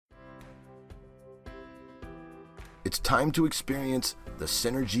It's time to experience the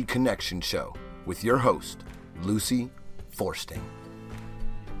Synergy Connection Show with your host, Lucy Forsting.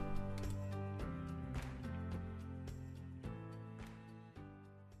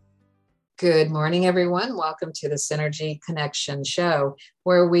 Good morning, everyone. Welcome to the Synergy Connection Show,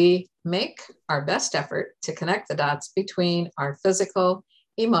 where we make our best effort to connect the dots between our physical,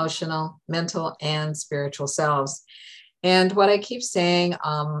 emotional, mental, and spiritual selves. And what I keep saying,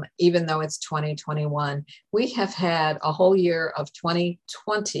 even though it's 2021, we have had a whole year of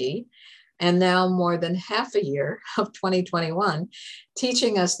 2020 and now more than half a year of 2021,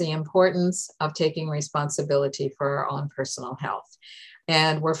 teaching us the importance of taking responsibility for our own personal health.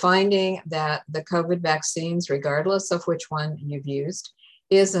 And we're finding that the COVID vaccines, regardless of which one you've used,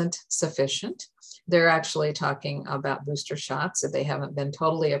 isn't sufficient. They're actually talking about booster shots that they haven't been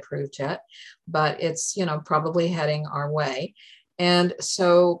totally approved yet, but it's, probably heading our way. And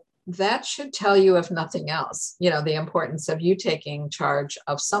so that should tell you, if nothing else, the importance of you taking charge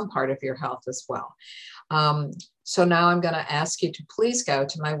of some part of your health as well. So now I'm going to ask you to please go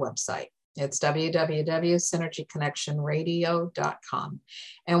to my website. It's www.synergyconnectionradio.com.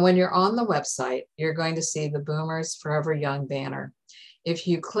 And when you're on the website, you're going to see the Boomers Forever Young banner. If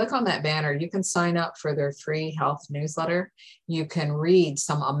you click on that banner, you can sign up for their free health newsletter. You can read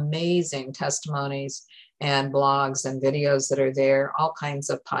some amazing testimonies and blogs and videos that are there, all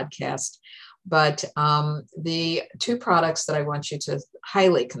kinds of podcasts. But the two products that I want you to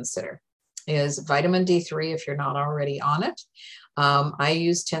highly consider is vitamin D3 if you're not already on it. I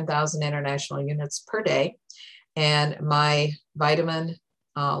use 10,000 international units per day, and my vitamin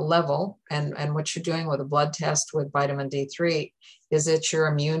level and what you're doing with a blood test with vitamin D3 is it's your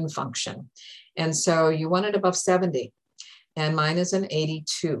immune function. And so you want it above 70, and mine is an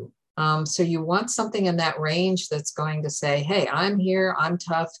 82. So you want something in that range that's going to say, hey, I'm here, I'm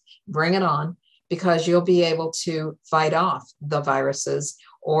tough, bring it on, because you'll be able to fight off the viruses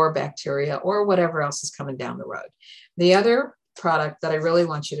or bacteria or whatever else is coming down the road. The other product that I really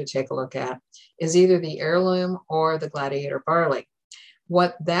want you to take a look at is either the heirloom or the gladiator barley.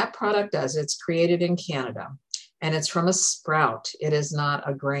 What that product does, it's created in Canada and it's from a sprout. It is not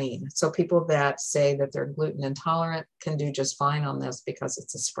a grain. So people that say that they're gluten intolerant can do just fine on this because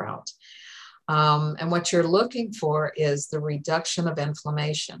it's a sprout. And what you're looking for is the reduction of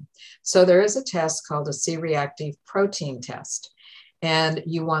inflammation. So there is a test called a C-reactive protein test, and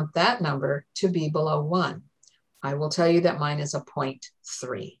you want that number to be below 1. I will tell you that mine is a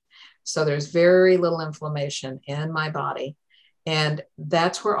 0.3. So there's very little inflammation in my body. And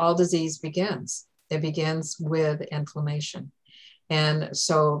that's where all disease begins. It begins with inflammation. And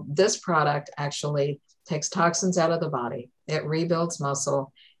so this product actually takes toxins out of the body. It rebuilds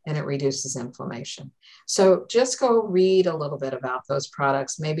muscle and it reduces inflammation. So just go read a little bit about those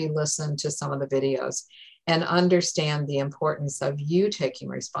products, maybe listen to some of the videos, and understand the importance of you taking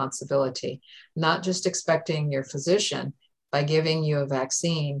responsibility, not just expecting your physician by giving you a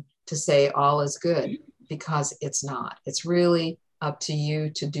vaccine to say all is good, because it's not. It's really up to you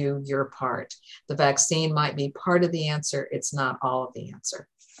to do your part. The vaccine might be part of the answer. It's not all of the answer.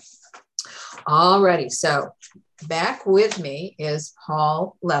 Alrighty, so back with me is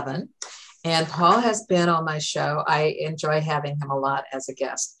Paul Levin, and Paul has been on my show. I enjoy having him a lot as a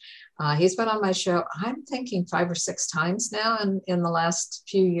guest. He's been on my show, I'm thinking 5 or 6 times now in the last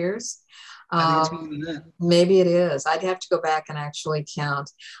few years. I think it's more than that. Maybe it is. I'd have to go back and actually count.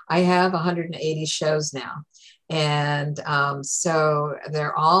 I have 180 shows now. And so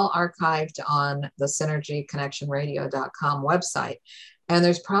they're all archived on the synergyconnectionradio.com website. And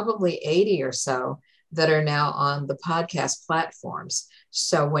there's probably 80 or so that are now on the podcast platforms.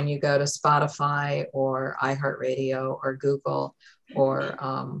 So when you go to Spotify or iHeartRadio or Google or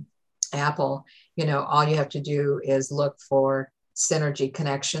Apple, all you have to do is look for Synergy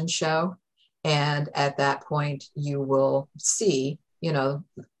Connection Show. And at that point, you will see,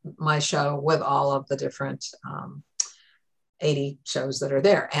 my show with all of the different 80 shows that are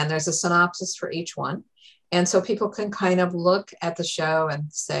there. And there's a synopsis for each one. And so people can kind of look at the show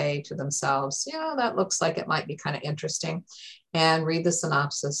and say to themselves, that looks like it might be kind of interesting, and read the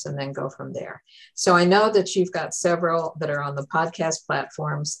synopsis and then go from there. So I know that you've got several that are on the podcast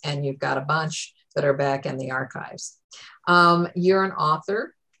platforms, and you've got a bunch that are back in the archives. You're an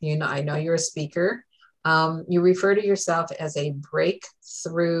author. I know you're a speaker. You refer to yourself as a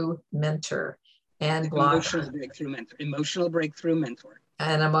breakthrough mentor and blogger. Emotional breakthrough mentor.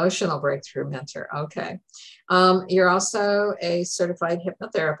 An emotional breakthrough mentor. Okay. You're also a certified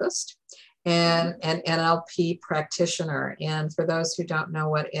hypnotherapist and an NLP practitioner. And for those who don't know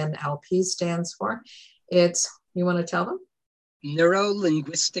what NLP stands for, you want to tell them?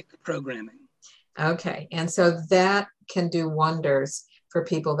 Neuro-linguistic programming. Okay. And so that can do wonders for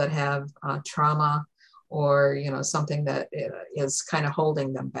people that have trauma or, something that is kind of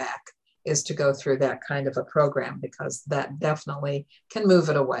holding them back, is to go through that kind of a program, because that definitely can move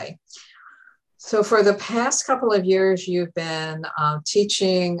it away. So for the past couple of years, you've been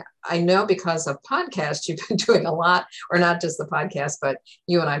teaching. I know because of podcasts, you've been doing a lot, or not just the podcast, but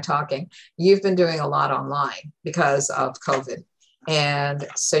you and I talking, you've been doing a lot online because of COVID. And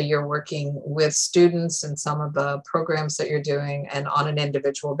so you're working with students in some of the programs that you're doing, and on an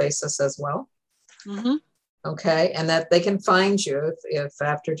individual basis as well. Mm-hmm. Okay. And that they can find you if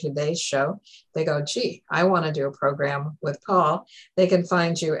after today's show, they go, gee, I want to do a program with Paul. They can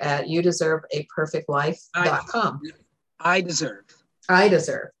find you at youdeserveaperfectlife.com. I deserve. I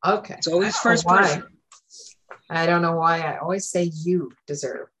deserve. Okay. It's always first person. I don't know why I always say you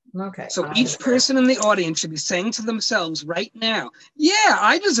deserve. Okay. So each person in the audience should be saying to themselves right now, yeah,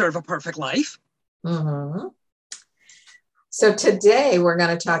 I deserve a perfect life. Mm-hmm. So today we're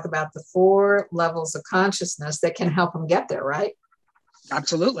going to talk about the 4 levels of consciousness that can help them get there, right?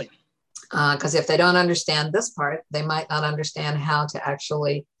 Absolutely. Because if they don't understand this part, they might not understand how to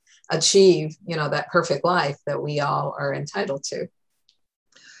actually achieve, that perfect life that we all are entitled to.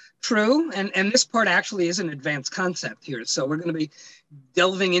 True. And this part actually is an advanced concept here. So we're going to be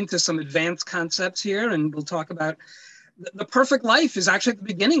delving into some advanced concepts here, and we'll talk about the perfect life is actually at the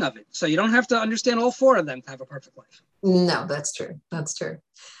beginning of it. So you don't have to understand all 4 of them to have a perfect life. No, that's true. That's true.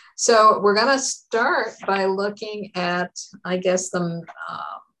 So we're going to start by looking at, I guess, the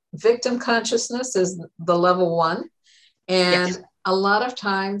victim consciousness is the level 1. And yes, a lot of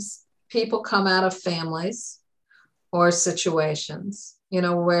times people come out of families or situations,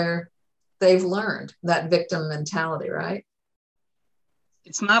 where they've learned that victim mentality, right?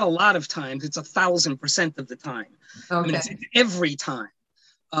 It's not a lot of times, it's 1,000% of the time. Okay. I mean, it's every time.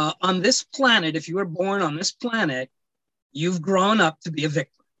 On this planet, if you were born on this planet, you've grown up to be a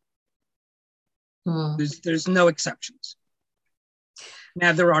victim. There's no exceptions.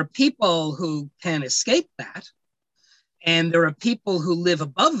 Now, there are people who can escape that, and there are people who live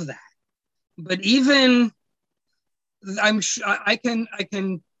above that. But even, I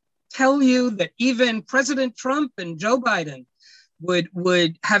can tell you that even President Trump and Joe Biden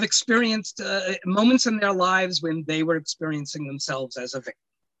would have experienced moments in their lives when they were experiencing themselves as a victim.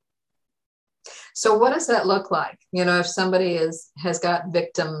 So what does that look like? If somebody has got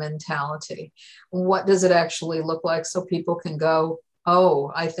victim mentality, what does it actually look like so people can go,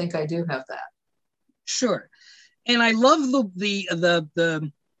 oh, I think I do have that? Sure. And I love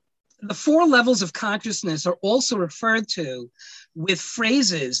the 4 levels of consciousness are also referred to with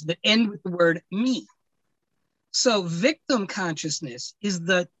phrases that end with the word me. So victim consciousness is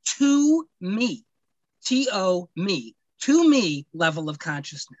the to me, T-O me, to me level of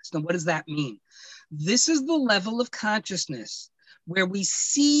consciousness. Now, what does that mean? This is the level of consciousness where we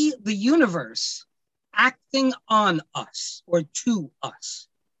see the universe acting on us or to us.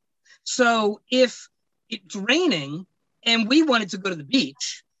 So if it's raining and we wanted to go to the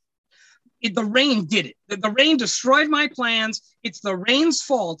beach, the rain did it. The rain destroyed my plans. It's the rain's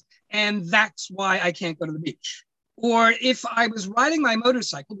fault, and that's why I can't go to the beach. Or if I was riding my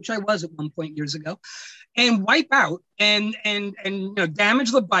motorcycle, which I was at one point years ago, and wipe out and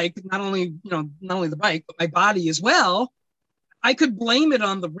damage the bike, not only the bike, but my body as well, I could blame it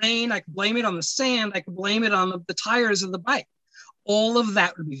on the rain. I could blame it on the sand. I could blame it on the tires of the bike. All of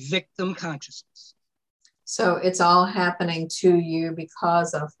that would be victim consciousness. So it's all happening to you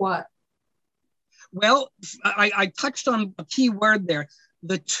because of what? Well, I touched on a key word there.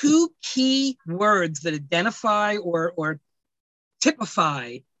 The 2 key words that identify or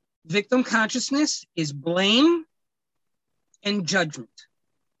typify victim consciousness is blame and judgment.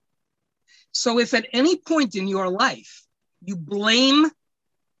 So if at any point in your life you blame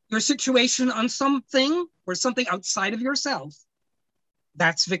your situation on something or something outside of yourself,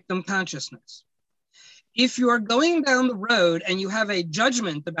 that's victim consciousness. If you're going down the road and you have a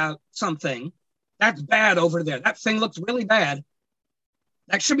judgment about something, that's bad over there. That thing looks really bad.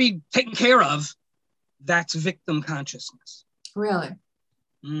 That should be taken care of. That's victim consciousness. Really?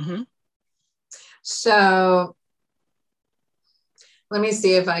 Mm-hmm. So let me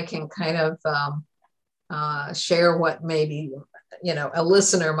see if I can kind of share what maybe, a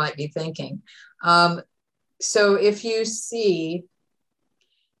listener might be thinking. So if you see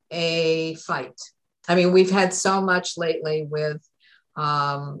a fight, I mean, we've had so much lately with,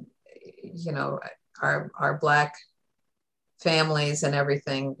 our Black families and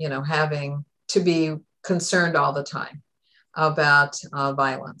everything, having to be concerned all the time about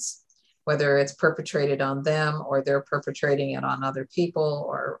violence. whether it's perpetrated on them or they're perpetrating it on other people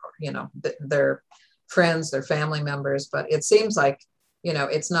or their friends, their family members. But it seems like,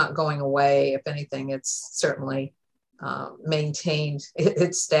 it's not going away. If anything, it's certainly maintained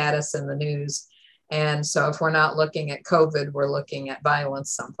its status in the news. And so if we're not looking at COVID, we're looking at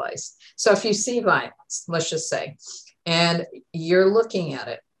violence someplace. So if you see violence, let's just say, and you're looking at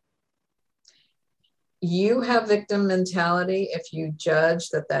it, you have victim mentality if you judge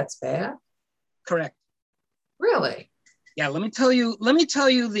that that's bad? Correct. Really? Yeah, let me tell you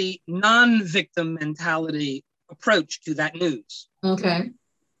the non-victim mentality approach to that news. Okay.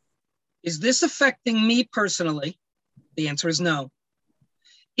 Is this affecting me personally? The answer is no.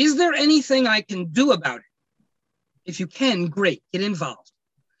 Is there anything I can do about it? If you can, great, get involved.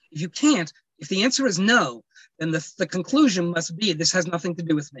 If you can't, if the answer is no, then the conclusion must be this has nothing to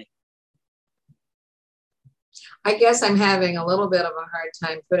do with me. I guess I'm having a little bit of a hard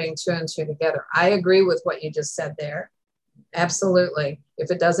time putting two and two together. I agree with what you just said there. Absolutely.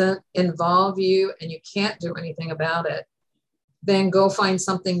 If it doesn't involve you and you can't do anything about it, then go find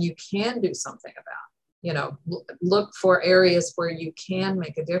something you can do something about. Look for areas where you can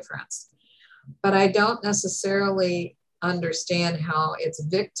make a difference. But I don't necessarily understand how it's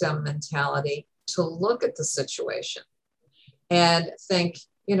victim mentality to look at the situation and think,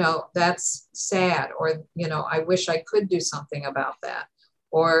 that's sad, or, I wish I could do something about that,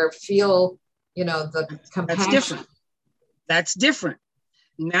 or feel, the compassion. That's different.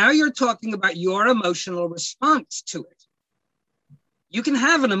 Now you're talking about your emotional response to it. You can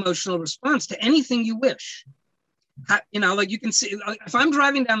have an emotional response to anything you wish. Like you can see, if I'm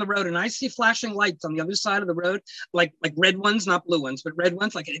driving down the road and I see flashing lights on the other side of the road, like red ones, not blue ones, but red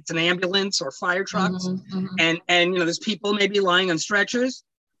ones, like it's an ambulance or fire trucks, and there's people maybe lying on stretchers.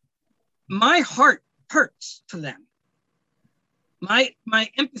 My heart hurts for them. My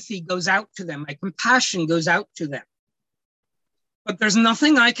empathy goes out to them. My compassion goes out to them. But there's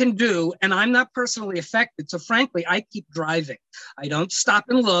nothing I can do, and I'm not personally affected. So frankly, I keep driving. I don't stop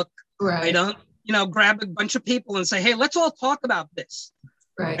and look. Right. I don't, grab a bunch of people and say, hey, let's all talk about this.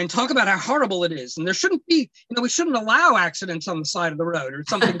 Right. And talk about how horrible it is. And there shouldn't be, we shouldn't allow accidents on the side of the road or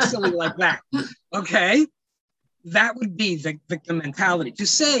something silly like that. Okay? That would be the victim mentality. To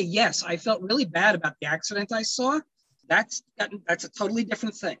say, yes, I felt really bad about the accident I saw, that's a totally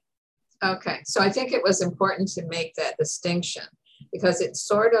different thing. Okay. So I think it was important to make that distinction, because it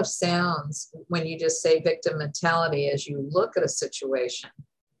sort of sounds, when you just say victim mentality, as you look at a situation,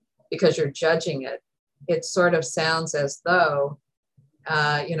 because you're judging it, it sort of sounds as though,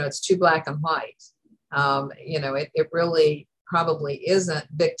 it's too black and white. It really probably isn't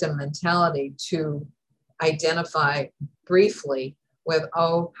victim mentality to identify briefly with,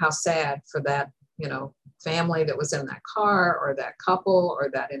 oh, how sad for that, family that was in that car, or that couple, or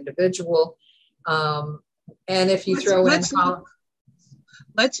that individual. And if you throw in...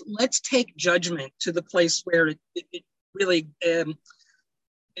 Let's take judgment to the place where it really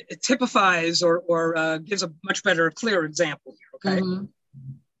it typifies or gives a much better, clear example here. Okay.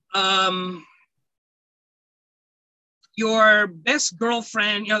 Mm-hmm. Your best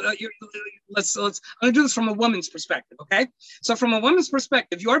girlfriend, let's I'm gonna do this from a woman's perspective, okay? So from a woman's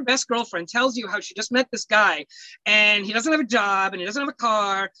perspective, your best girlfriend tells you how she just met this guy and he doesn't have a job and he doesn't have a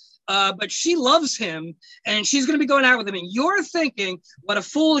car, but she loves him and she's gonna be going out with him, and you're thinking what a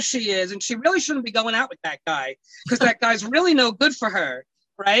fool she is, and she really shouldn't be going out with that guy because that guy's really no good for her,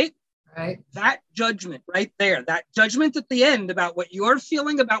 right? Right. That judgment right there, that judgment at the end about what you're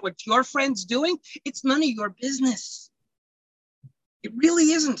feeling about what your friend's doing, it's none of your business. It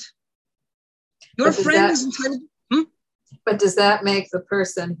really isn't. Your friend is entitled. But does that make the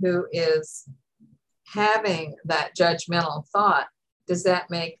person who is having that judgmental thought, does that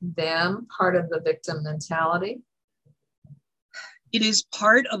make them part of the victim mentality? It is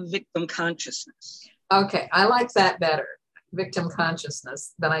part of victim consciousness. Okay, I like that better, victim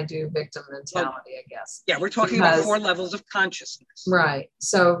consciousness, than I do victim mentality, I guess. Yeah, we're talking about 4 levels of consciousness. Right.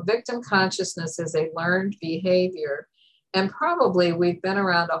 So victim consciousness is a learned behavior. And probably we've been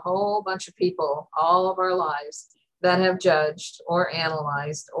around a whole bunch of people all of our lives that have judged or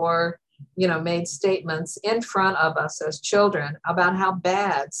analyzed or, made statements in front of us as children about how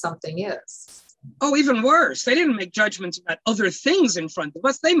bad something is. Oh, even worse. They didn't make judgments about other things in front of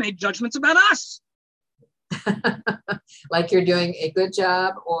us. They made judgments about us. Like you're doing a good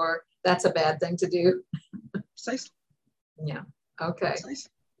job or that's a bad thing to do. Precisely. Yeah. Okay.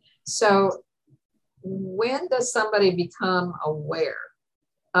 Precisely. So when does somebody become aware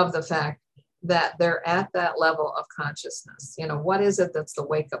of the fact that they're at that level of consciousness? What is it that's the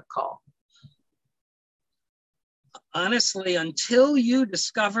wake-up call? Honestly, until you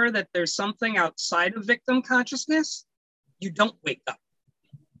discover that there's something outside of victim consciousness, you don't wake up.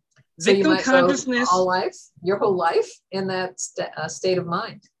 So you Victim might go consciousness, your whole life in that state of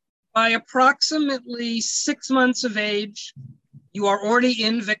mind. by approximately 6 months of age, you are already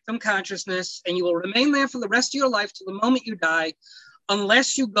in victim consciousness, and you will remain there for the rest of your life till the moment you die,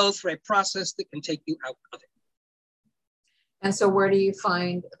 unless you go through a process that can take you out of it. And so where do you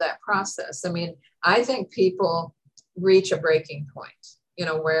find that process? I mean, I think people reach a breaking point,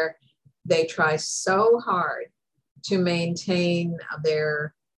 where they try so hard to maintain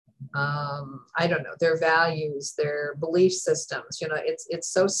their I don't know, their values, their belief systems.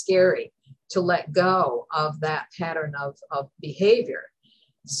 It's so scary to let go of that pattern of behavior.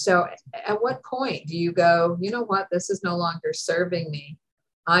 So at what point do you go, you know what, this is no longer serving me.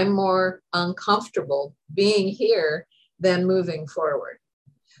 I'm more uncomfortable being here than moving forward.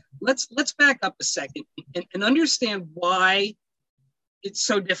 Let's back up a second and understand why it's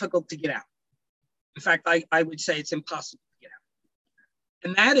so difficult to get out. In fact, I would say it's impossible to get out.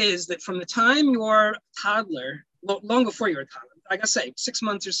 And that is that from the time you're a toddler, long before you're a toddler, like I say, 6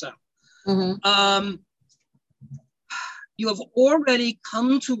 months or so, you have already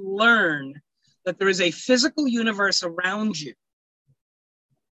come to learn that there is a physical universe around you.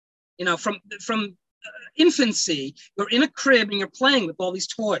 From infancy, you're in a crib and you're playing with all these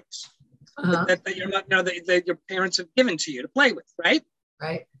toys that you're not, that your parents have given to you to play with, right?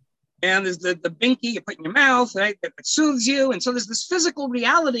 Right. And there's the binky you put in your mouth, right, that soothes you. And so there's this physical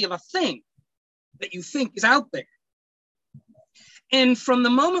reality of a thing that you think is out there. And from the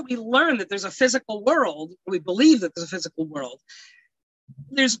moment we learn that there's a physical world, we believe that there's a physical world,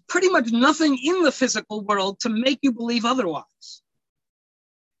 there's pretty much nothing in the physical world to make you believe otherwise.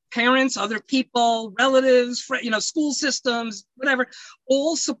 Parents, other people, relatives, school systems, whatever,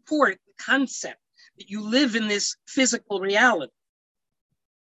 all support the concept that you live in this physical reality.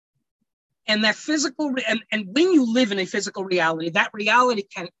 And that physical, and when you live in a physical reality, that reality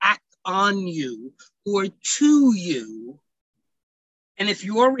can act on you or to you. And if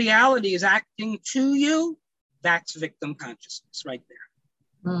your reality is acting to you, that's victim consciousness right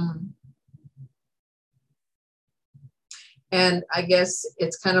there. Mm. And I guess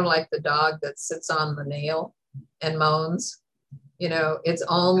it's kind of like the dog that sits on the nail and moans. It's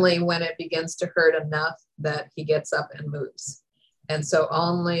only when it begins to hurt enough that he gets up and moves. And so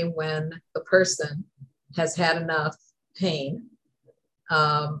only when the person has had enough pain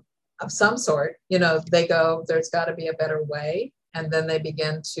of some sort, they go, there's got to be a better way. And then they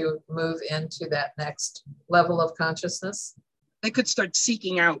begin to move into that next level of consciousness. They could start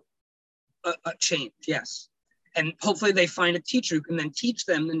seeking out a change, yes. And hopefully they find a teacher who can then teach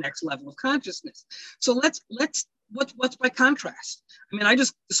them the next level of consciousness. So what's by contrast? I mean, I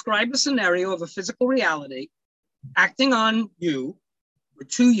just described a scenario of a physical reality acting on you or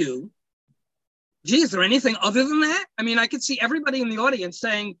to you. Gee, is there anything other than that? I mean, I could see everybody in the audience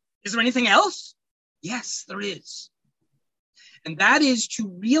saying, is there anything else? Yes, there is. And that is to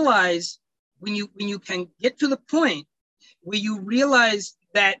realize when you can get to the point where you realize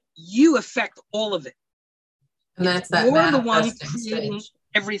that you affect all of it. And that's that you're the one manifesting creating stage.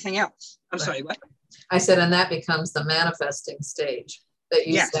 Everything else. I'm Right. sorry, what? I said, and that becomes the manifesting stage that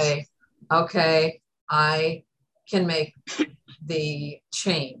you say, okay, I can make the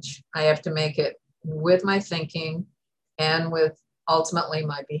change. I have to make it with my thinking and with ultimately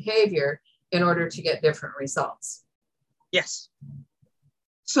my behavior in order to get different results. Yes.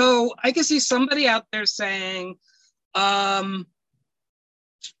 So I can see somebody out there saying, I'm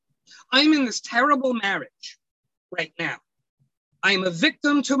in this terrible marriage right now. I'm a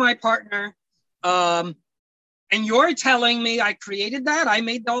victim to my partner. And you're telling me I created that? I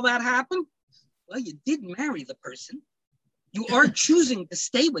made all that happen? Well, you did marry the person. You are choosing to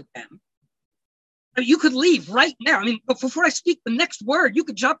stay with them. I mean, you could leave right now. I mean, before I speak the next word, you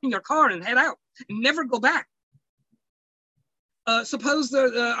could jump in your car and head out and never go back. Suppose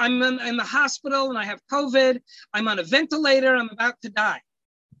I'm in the hospital and I have COVID. I'm on a ventilator. I'm about to die.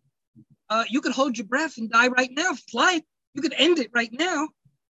 You could hold your breath and die right now if you like. You could end it right now.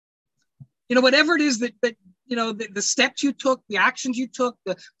 Whatever it is that the steps you took, the actions you took,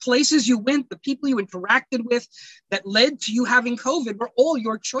 the places you went, the people you interacted with that led to you having COVID were all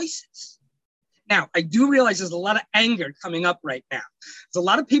your choices. Now, I do realize there's a lot of anger coming up right now. There's a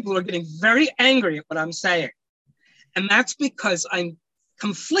lot of people who are getting very angry at what I'm saying. And that's because I'm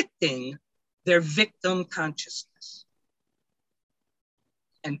conflicting their victim consciousness.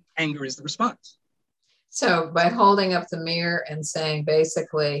 And anger is the response. So by holding up the mirror and saying,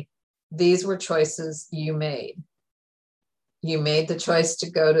 basically, these were choices you made. You made the choice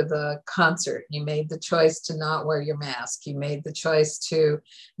to go to the concert. You made the choice to not wear your mask. You made the choice to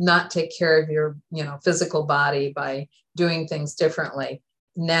not take care of your, physical body by doing things differently.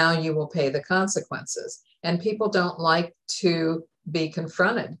 Now you will pay the consequences. And people don't like to be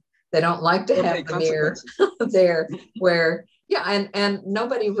confronted. They don't like to have the mirror there where, and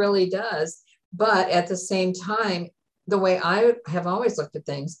nobody really does. But at the same time, the way I have always looked at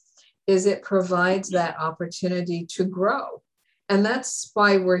things is it provides that opportunity to grow. And that's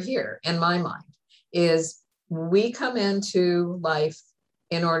why we're here, in my mind, is we come into life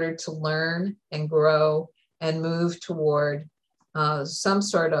in order to learn and grow and move toward some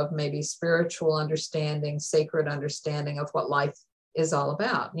sort of maybe spiritual understanding, sacred understanding of what life is all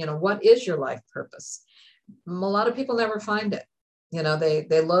about. What is your life purpose? A lot of people never find it.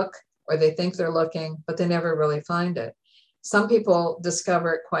 They look, or they think they're looking, but they never really find it. Some people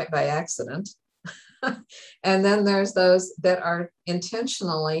discover it quite by accident. And then there's those that are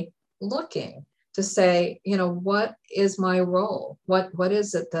intentionally looking to say, what is my role? What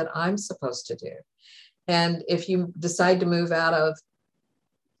is it that I'm supposed to do? And if you decide to move out of,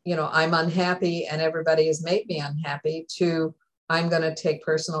 I'm unhappy and everybody has made me unhappy, to I'm going to take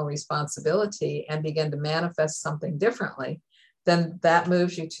personal responsibility and begin to manifest something differently, then that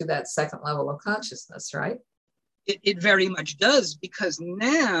moves you to that second level of consciousness, right? It very much does, because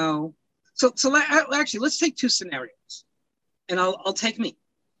now, so actually, let's take two scenarios, and I'll take me.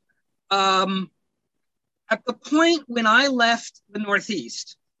 At the point when I left the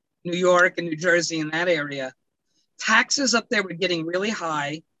Northeast, New York and New Jersey and that area, taxes up there were getting really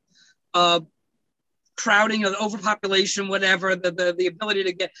high, crowding of overpopulation, whatever, the ability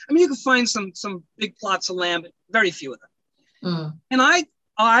to get, you could find some big plots of land, but very few of them. And I,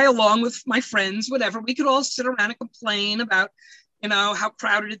 along with my friends, whatever, we could all sit around and complain about, how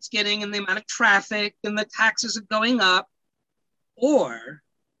crowded it's getting and the amount of traffic and the taxes are going up. Or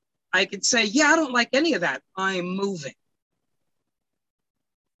I could say, I don't like any of that. I'm moving.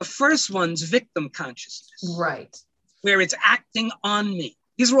 The first one's victim consciousness. Right. Where it's acting on me.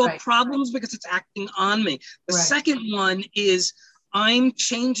 These are all right. problems because it's acting on me. The right. second one is I'm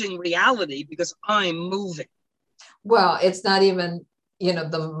changing reality because I'm moving. Well, it's not even,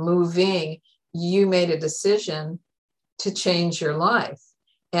 the moving. You made a decision to change your life.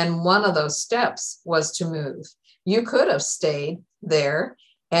 And one of those steps was to move. You could have stayed there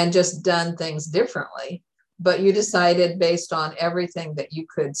and just done things differently, but you decided, based on everything that you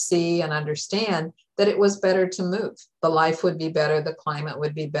could see and understand, that it was better to move. The life would be better, the climate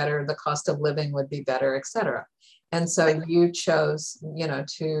would be better, the cost of living would be better, et cetera. And so you chose,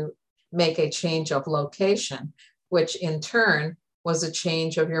 to make a change of location, which in turn was a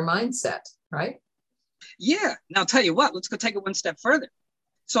change of your mindset, right? Yeah. Now, I'll tell you what, let's go take it one step further.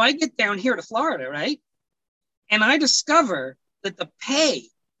 So I get down here to Florida, right? And I discover that the pay,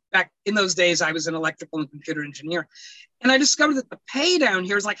 back in those days, I was an electrical and computer engineer, and I discovered that the pay down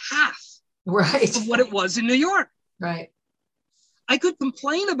here is like half right. of what it was in New York. Right. I could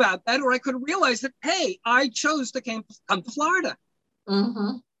complain about that, or I could realize that, hey, I chose to come to Florida.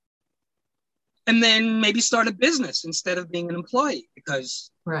 Mm-hmm. And then maybe start a business instead of being an employee,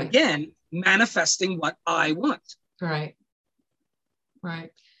 because, again, manifesting what I want. Right.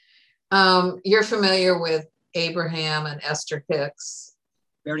 Right. You're familiar with Abraham and Esther Hicks.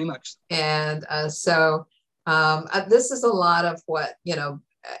 Very much. And so this is a lot of what,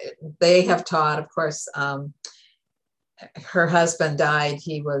 they have taught. Of course, her husband died.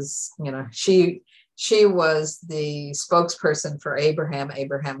 He was, she was the spokesperson for Abraham.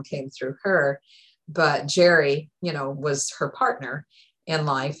 Abraham came through her, but Jerry, was her partner in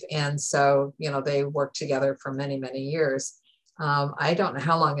life. And so, they worked together for many, many years. I don't know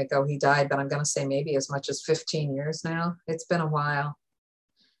how long ago he died, but I'm going to say maybe as much as 15 years now. It's been a while.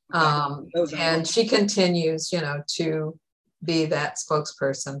 And she continues, to be that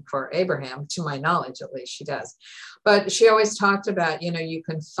spokesperson for Abraham, to my knowledge, at least she does. But she always talked about, you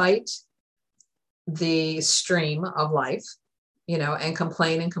can fight the stream of life, and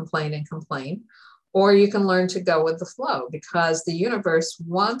complain and complain and complain, or you can learn to go with the flow, because the universe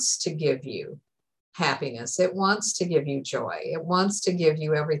wants to give you happiness. It wants to give you joy. It wants to give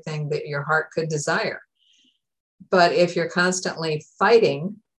you everything that your heart could desire. But if you're constantly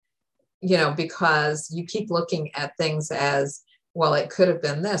fighting, because you keep looking at things as, well, it could have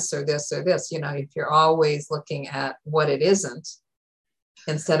been this or this or this, if you're always looking at what it isn't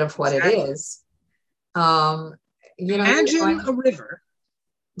instead of what it is, imagine a river.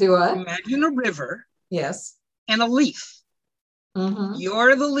 Do what? Imagine a river. Yes. And a leaf. Mm-hmm.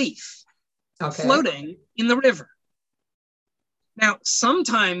 You're the leaf. Okay. Floating in the river. Now,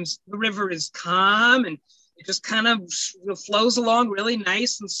 sometimes the river is calm and It just kind of flows along really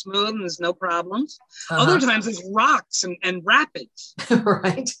nice and smooth, and there's no problems. Uh-huh. Other times there's rocks and rapids.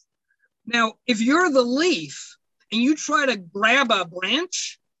 Right. Now, if you're the leaf and you try to grab a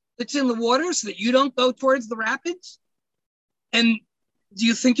branch that's in the water so that you don't go towards the rapids, and do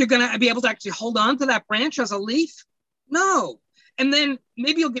you think you're going to be able to actually hold on to that branch as a leaf? No. And then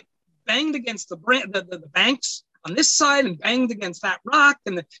maybe you'll get banged against the banks on this side and banged against that rock,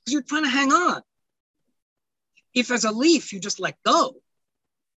 and because you're trying to hang on. If as a leaf, you just let go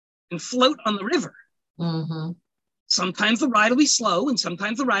and float on the river, Mm-hmm. sometimes the ride will be slow and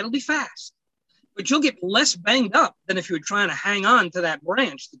sometimes the ride will be fast, but you'll get less banged up than if you were trying to hang on to that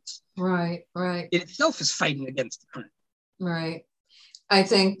branch that's Right. it itself is fighting against the current. Right. I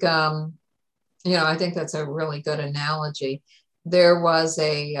think, I think that's a really good analogy. There was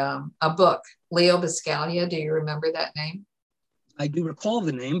a book, Leo Biscaglia. Do you remember that name? I do recall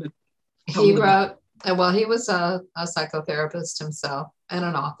the name, but He wrote, well, he was a psychotherapist himself and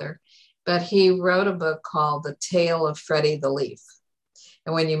an author, but he wrote a book called The Tale of Freddie the Leaf.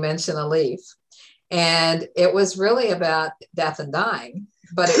 And when you mention a leaf, and it was really about death and dying,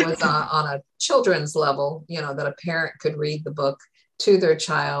 but it was on a children's level, that a parent could read the book to their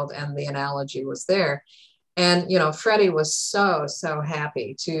child, and the analogy was there. And, Freddie was so, so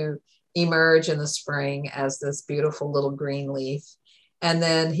happy to emerge in the spring as this beautiful little green leaf. And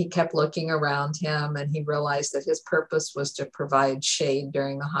then he kept looking around him, and he realized that his purpose was to provide shade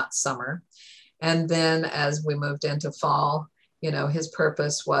during the hot summer. And then as we moved into fall, his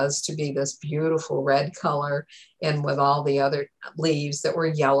purpose was to be this beautiful red color, and with all the other leaves that were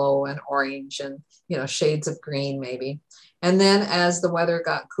yellow and orange and, shades of green maybe. And then as the weather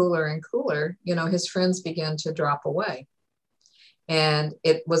got cooler and cooler, his friends began to drop away. And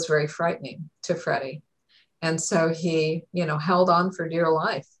it was very frightening to Freddie. And so he, held on for dear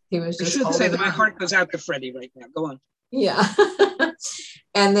life. He was just I should say that my heart goes out to Freddie right now. Go on. Yeah.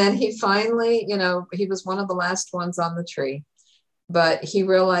 And then he finally, he was one of the last ones on the tree, but he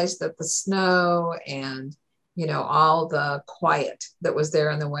realized that the snow and, all the quiet that was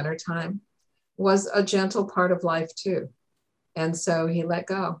there in the wintertime was a gentle part of life too. And so he let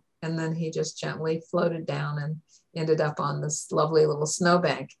go, and then he just gently floated down and ended up on this lovely little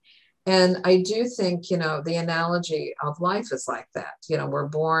snowbank. And I do think, the analogy of life is like that. We're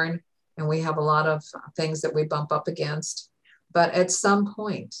born and we have a lot of things that we bump up against. But at some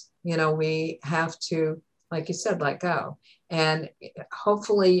point, we have to, like you said, let go. And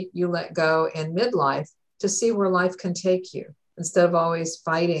hopefully you let go in midlife to see where life can take you, instead of always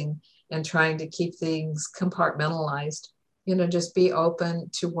fighting and trying to keep things compartmentalized. Just be open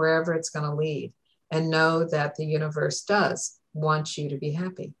to wherever it's going to lead, and know that the universe does want you to be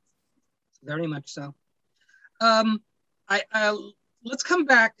happy. Very much so. Let's come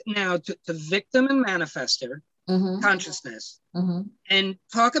back now to victim and manifester Mm-hmm. consciousness, Mm-hmm. and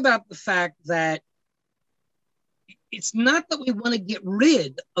talk about the fact that it's not that we want to get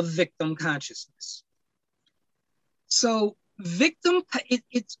rid of victim consciousness. So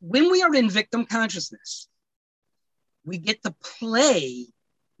it's when we are in victim consciousness, we get to play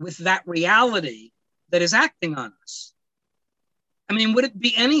with that reality that is acting on us. I mean, would it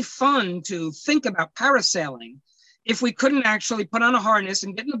be any fun to think about parasailing if we couldn't actually put on a harness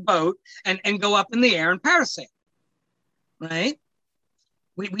and get in a boat and go up in the air and parasail, right?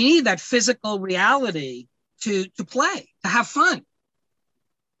 We need that physical reality to play, to have fun.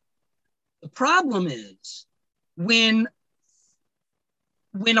 The problem is when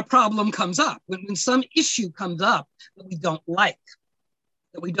a problem comes up, when some issue comes up that we don't like,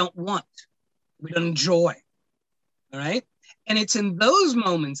 that we don't want, we don't enjoy, all right? And it's in those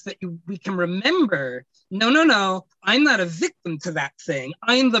moments that we can remember, no, I'm not a victim to that thing.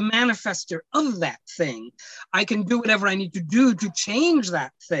 I'm the manifester of that thing. I can do whatever I need to do to change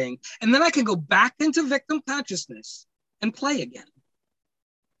that thing. And then I can go back into victim consciousness and play again.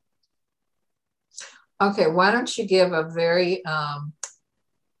 Okay, why don't you give a very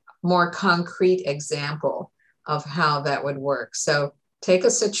more concrete example of how that would work? So take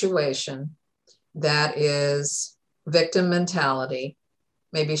a situation that is victim mentality,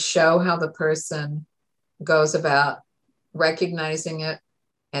 maybe show how the person goes about recognizing it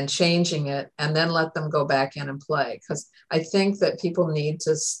and changing it, and then let them go back in and play. Because I think that people need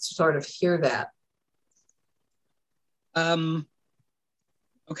to sort of hear that.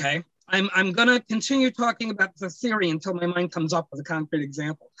 Okay. I'm going to continue talking about the theory until my mind comes up with a concrete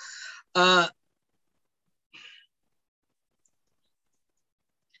example.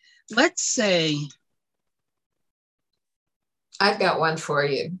 Let's say I've got one for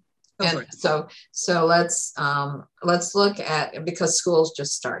you. And so let's look at, because school's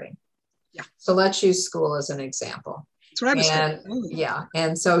just starting. Yeah. So let's use school as an example. That's what I was And saying. yeah,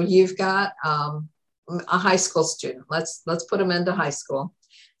 and so you've got a high school student. Let's put them into high school.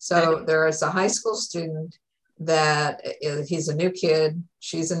 So there is a high school student that he's a new kid,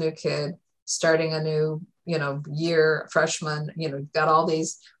 she's a new kid, starting a new, year, freshman, got all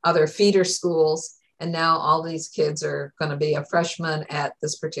these other feeder schools. And now all these kids are going to be a freshman at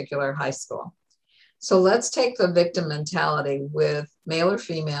this particular high school. So let's take the victim mentality with male or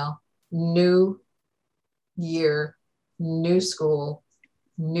female, new year, new school,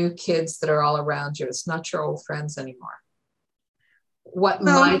 new kids that are all around you. It's not your old friends anymore. What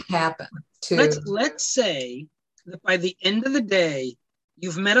might happen to... Let's say that by the end of the day,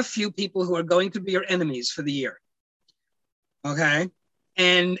 you've met a few people who are going to be your enemies for the year. Okay?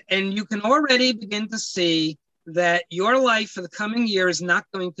 And you can already begin to see that your life for the coming year is not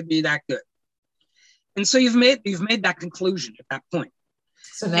going to be that good. And so you've made that conclusion at that point.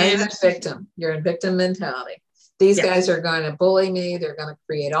 So now you're a victim. You're in victim mentality. These guys are going to bully me. They're going to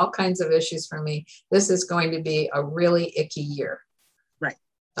create all kinds of issues for me. This is going to be a really icky year. Right.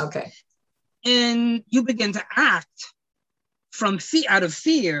 Okay. And you begin to act out of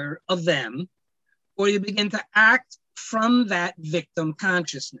fear of them, or you begin to act from that victim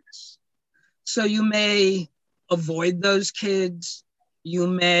consciousness. So you may avoid those kids. You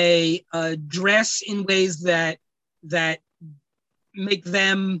may dress in ways that make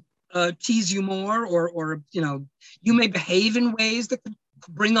them tease you more, or you may behave in ways that could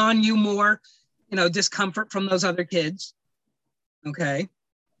bring on you more, discomfort from those other kids. Okay.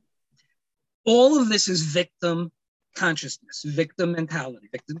 All of this is victim consciousness, victim mentality,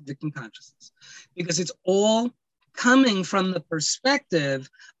 victim consciousness, because it's all coming from the perspective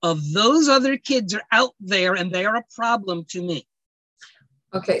of those other kids are out there and they are a problem to me.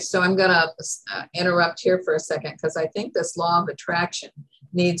 Okay, so I'm going to interrupt here for a second, because I think this law of attraction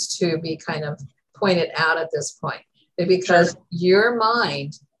needs to be kind of pointed out at this point, because your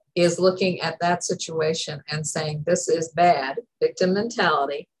mind is looking at that situation and saying, this is bad, victim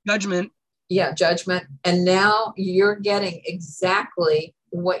mentality. Judgment. Yeah, judgment. And now you're getting exactly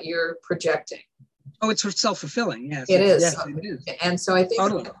what you're projecting. Oh, it's self-fulfilling. Yes, it is. Yes, it is. And so I think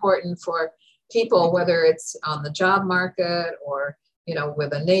it's important for people, whether it's on the job market or,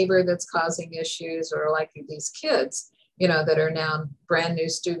 with a neighbor that's causing issues, or like these kids, that are now brand new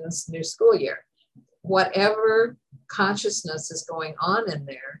students, new school year. Whatever consciousness is going on in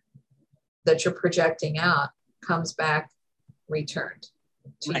there that you're projecting out comes back returned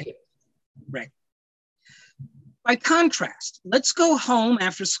to you. Right. By contrast, let's go home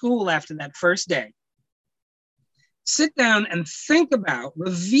after school after that first day. Sit down and think about,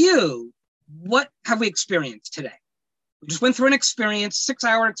 review, what have we experienced today? We just went through an experience,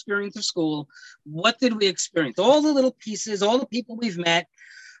 6-hour experience of school. What did we experience? All the little pieces, all the people we've met.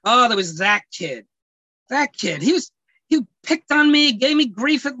 Oh, there was that kid. That kid, he picked on me, gave me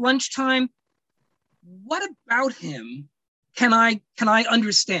grief at lunchtime. What about him can I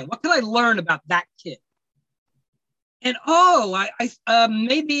understand? What can I learn about that kid? And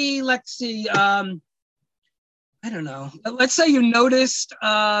maybe, let's see, I don't know. Let's say you noticed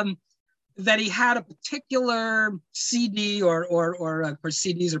that he had a particular CD, or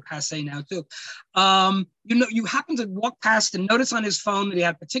CDs are passe now too. You happen to walk past and notice on his phone that he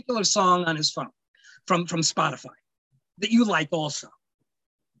had a particular song on his phone from Spotify that you like also.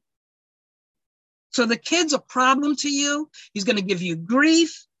 So the kid's a problem to you. He's going to give you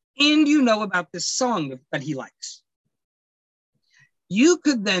grief, and you know about this song that he likes. You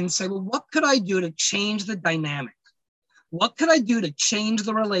could then say, well, what could I do to change the dynamic? What could I do to change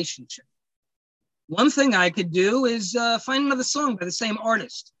the relationship? One thing I could do is find another song by the same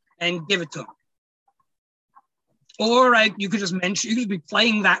artist and give it to him. Or you could be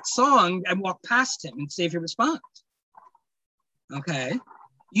playing that song and walk past him and see if he responds. Okay.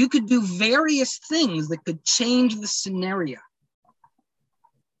 You could do various things that could change the scenario.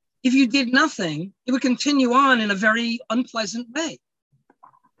 If you did nothing, it would continue on in a very unpleasant way.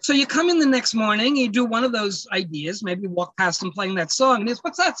 So you come in the next morning, you do one of those ideas, maybe walk past him playing that song, and he says,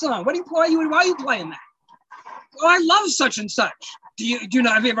 what's that song? Why are you playing that? Oh, I love such and such. Do you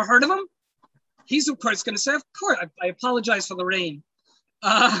know, have you ever heard of him? He's, of course, going to say, of course, I apologize for the rain.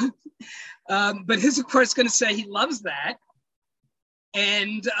 But he's, of course, going to say he loves that.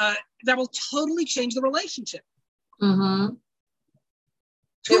 And that will totally change the relationship. Mm-hmm.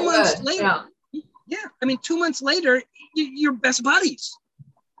 2 months later. Yeah. I mean, 2 months later, you're best buddies.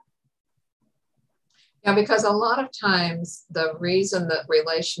 Yeah, because a lot of times the reason that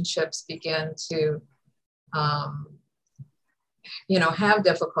relationships begin to, have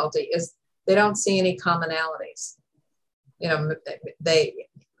difficulty is they don't see any commonalities.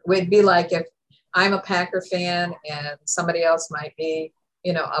 We would be like if I'm a Packer fan and somebody else might be,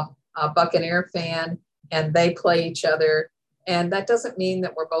 a Buccaneer fan, and they play each other. And that doesn't mean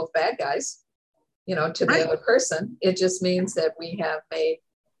that we're both bad guys, to the other person. It just means that we have made,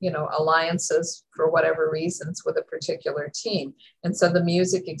 alliances for whatever reasons with a particular team. And so the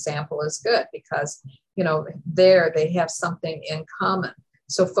music example is good because, there they have something in common.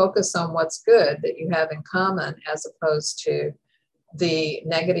 So focus on what's good that you have in common as opposed to the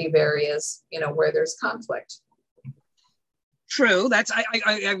negative areas, where there's conflict. True.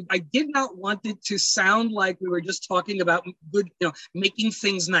 I did not want it to sound like we were just talking about good, making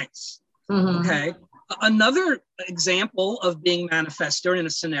things nice. Mm-hmm. Okay. Another example of being manifestor in a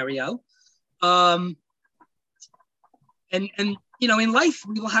scenario, and in life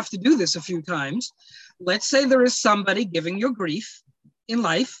we will have to do this a few times. Let's say there is somebody giving you grief in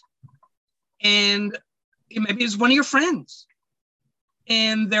life, and maybe it's one of your friends.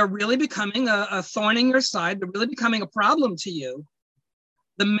 And they're really becoming a thorn in your side. They're really becoming a problem to you.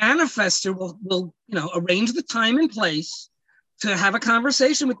 The manifestor will arrange the time and place to have a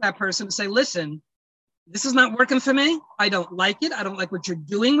conversation with that person to say, listen, this is not working for me. I don't like it. I don't like what you're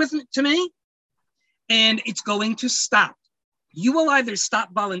doing to me. And it's going to stop. You will either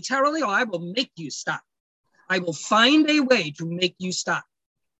stop voluntarily or I will make you stop. I will find a way to make you stop.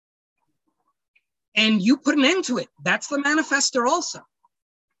 And you put an end to it. That's the manifestor also.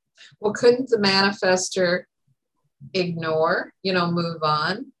 Well, couldn't the manifestor ignore, move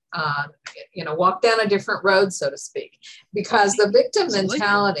on, walk down a different road, so to speak? Because the victim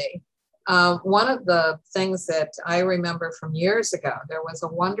mentality, one of the things that I remember from years ago, there was a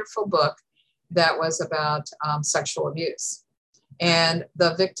wonderful book that was about sexual abuse. And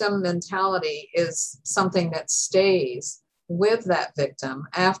the victim mentality is something that stays with that victim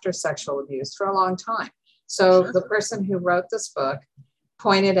after sexual abuse for a long time. So the person who wrote this book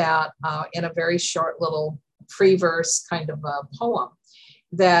pointed out in a very short little free verse kind of a poem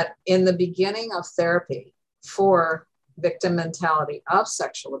that in the beginning of therapy for victim mentality of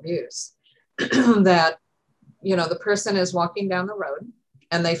sexual abuse, that, the person is walking down the road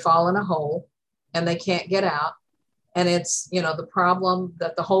and they fall in a hole and they can't get out. And it's, the problem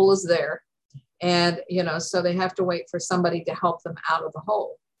that the hole is there. And, so they have to wait for somebody to help them out of the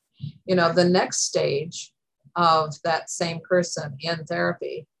hole. The next stage of that same person in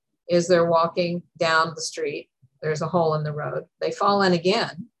therapy is they're walking down the street. There's a hole in the road. They fall in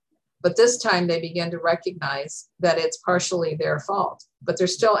again, but this time they begin to recognize that it's partially their fault, but they're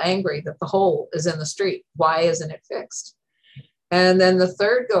still angry that the hole is in the street. Why isn't it fixed? And then the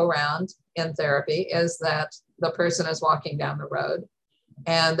third go round in therapy is that the person is walking down the road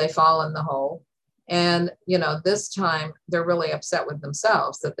and they fall in the hole. And, this time they're really upset with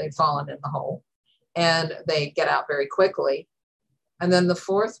themselves that they've fallen in the hole and they get out very quickly. And then the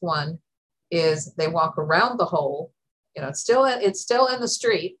fourth one is they walk around the hole. It's still in the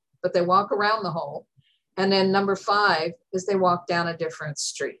street, but they walk around the hole. And then number 5 is they walk down a different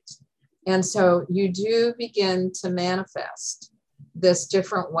street. And so you do begin to manifest this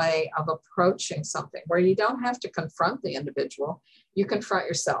different way of approaching something where you don't have to confront the individual. You confront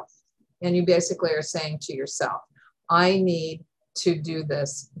yourself. And you basically are saying to yourself, I need to do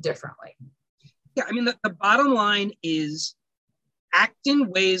this differently. Yeah, I mean, the bottom line is act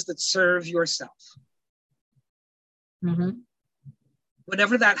in ways that serve yourself. Mm-hmm.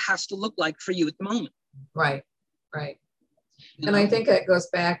 Whatever that has to look like for you at the moment. Right. And I think it goes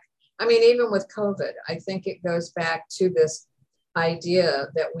back, even with COVID, I think it goes back to this idea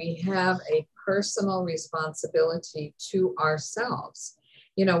that we have a personal responsibility to ourselves.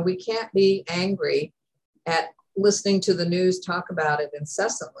 We can't be angry at listening to the news talk about it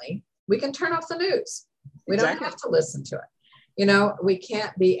incessantly. We can turn off the news. We don't have to listen to it. We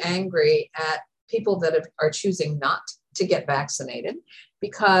can't be angry at people that are choosing not to get vaccinated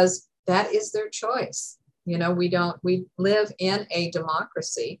because that is their choice. We live in a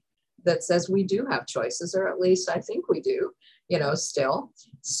democracy that says we do have choices, or at least I think we do, still.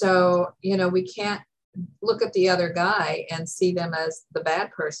 So, we can't look at the other guy and see them as the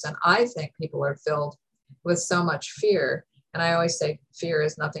bad person. I think people are filled with so much fear. And I always say fear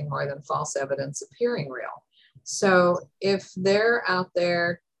is nothing more than false evidence appearing real. So if they're out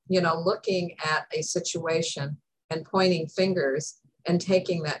there, looking at a situation and pointing fingers and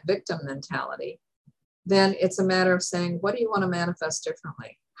taking that victim mentality, then it's a matter of saying, what do you want to manifest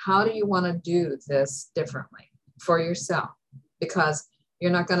differently? How do you want to do this differently for yourself? Because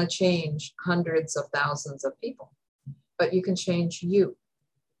you're not going to change hundreds of thousands of people, but you can change you.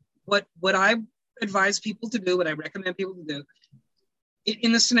 What I advise people to do, what I recommend people to do,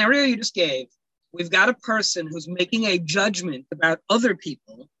 in the scenario you just gave, we've got a person who's making a judgment about other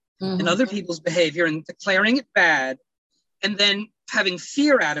people and other people's behavior and declaring it bad, and then having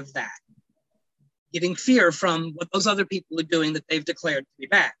fear out of that, getting fear from what those other people are doing that they've declared to be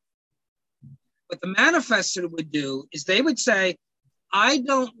bad. What the manifester would do is they would say, I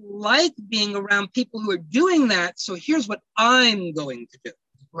don't like being around people who are doing that, so here's what I'm going to do.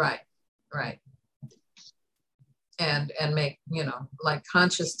 Right, right. And make, you know, like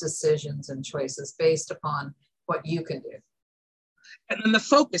conscious decisions and choices based upon what you can do. And then the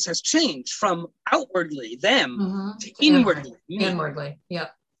focus has changed from outwardly them to inwardly me. Inwardly,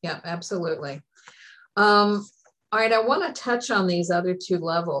 yep, absolutely. All right, I want to touch on these other two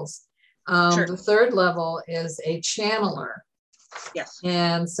levels. Sure. The third level is a channeler. Yes.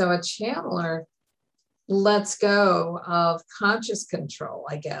 And so a channeler lets go of conscious control,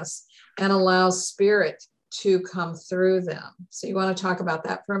 I guess, and allows spirit to come through them. So you want to talk about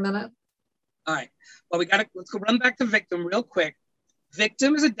that for a minute? All right. Well, let's go run back to victim real quick.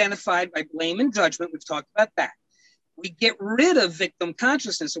 Victim is identified by blame and judgment. We've talked about that. We get rid of victim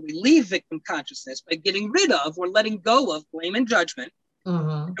consciousness, or we leave victim consciousness by getting rid of or letting go of blame and judgment,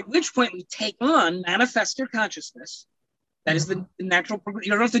 at which point we take on manifestor consciousness. That is the natural progression.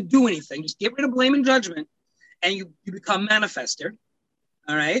 You don't have to do anything. Just get rid of blame and judgment, and you become manifestor,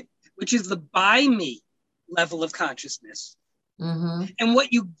 all right? Which is the by me level of consciousness. And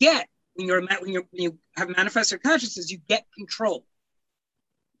what you get when you have manifestor consciousness, you get control.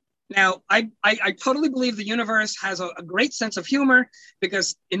 Now, I totally believe the universe has a great sense of humor,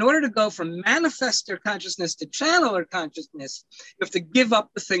 because in order to go from manifestor consciousness to channeler consciousness, you have to give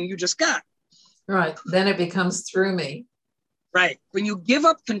up the thing you just got. Right. Then it becomes through me. Right. When you give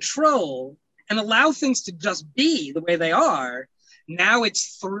up control and allow things to just be the way they are, now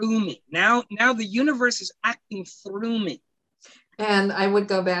it's through me. Now the universe is acting through me. And I would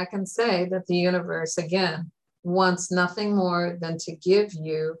go back and say that the universe, again, wants nothing more than to give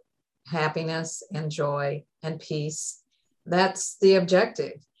you happiness and joy and peace. That's the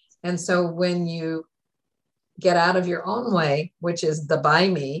objective. And so when you get out of your own way, which is the by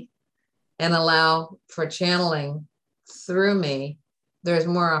me, and allow for channeling through me, there's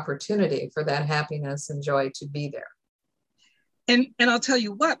more opportunity for that happiness and joy to be there. And I'll tell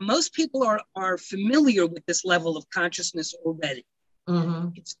you what, most people are familiar with this level of consciousness already.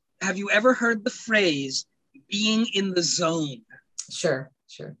 Have you ever heard the phrase being in the zone? Sure.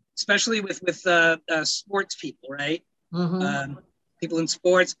 Especially with sports people, right? People in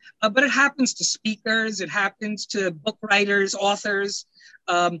sports, but it happens to speakers, it happens to book writers, authors.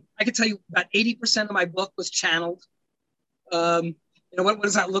 I can tell you about 80% of my book was channeled. What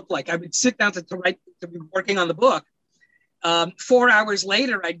does that look like? I would sit down to be working on the book. 4 hours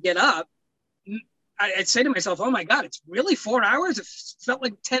later, I'd get up. I'd say to myself, oh my God, it's really 4 hours? It felt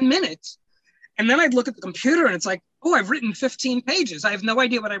like 10 minutes. And then I'd look at the computer and it's like, oh, I've written 15 pages. I have no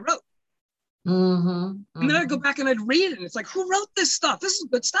idea what I wrote. And then I'd go back and I'd read it and it's like, who wrote this stuff? This is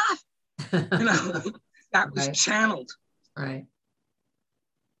good stuff. That was channeled. Right.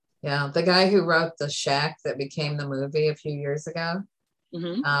 Yeah, the guy who wrote The Shack that became the movie a few years ago,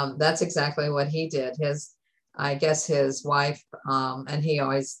 that's exactly what he did. I guess his wife, and he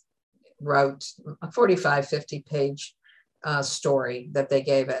always wrote a 45, 50 page story that they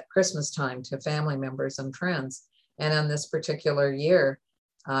gave at Christmas time to family members and friends. And in this particular year,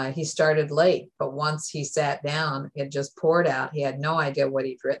 he started late, but once he sat down, it just poured out. He had no idea what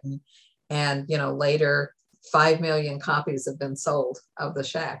he'd written. And, later, 5 million copies have been sold of The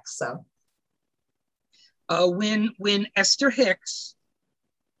Shack. So when Esther Hicks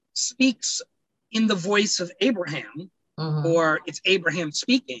speaks in the voice of Abraham, or it's Abraham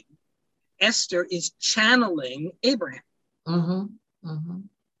speaking, Esther is channeling Abraham. And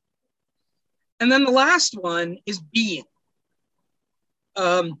then the last one is being.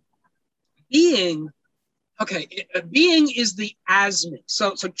 Being is the as me.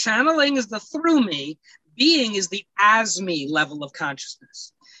 So channeling is the through me. Being is the as me level of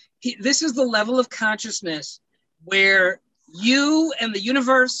consciousness. This is the level of consciousness where you and the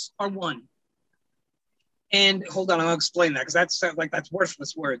universe are one. And hold on, I'll explain that, because that's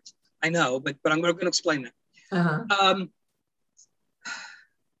worthless words. I know, but I'm going to explain that.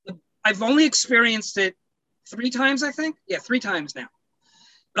 I've only experienced it 3 times, I think. Yeah, 3 times now.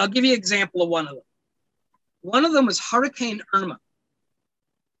 But I'll give you an example of one of them. One of them was Hurricane Irma.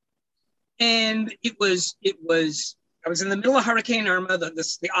 And I was in the middle of Hurricane Irma.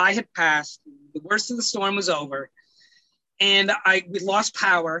 The eye had passed. The worst of the storm was over. And we lost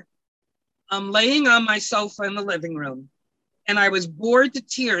power. I'm laying on my sofa in the living room. And I was bored to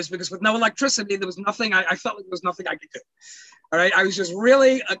tears because with no electricity, there was nothing, I felt like there was nothing I could do. All right. I was just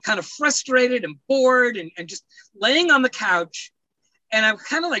really kind of frustrated and bored and just laying on the couch. and I'm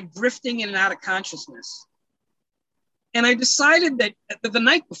kind of like drifting in and out of consciousness. And I decided that the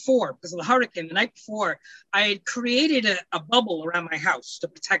night before, because of the hurricane, the night before, I had created a bubble around my house to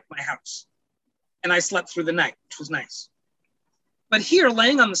protect my house. And I slept through the night, which was nice. But here,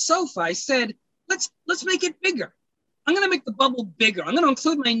 laying on the sofa, I said, let's make it bigger. I'm going to make the bubble bigger. I'm going to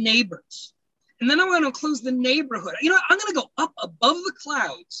include my neighbors. And then I'm going to include the neighborhood. You know, I'm going to go up above the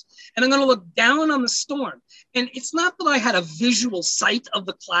clouds and I'm going to look down on the storm. And it's not that I had a visual sight of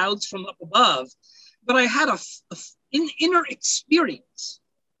the clouds from up above, but I had an inner experience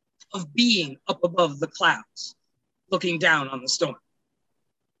of being up above the clouds, looking down on the storm.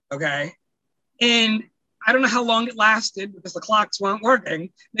 Okay. And I don't know how long it lasted because the clocks weren't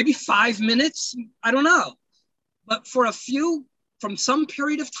working. Maybe 5 minutes. I don't know. But from some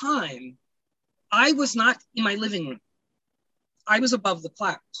period of time, I was not in my living room. I was above the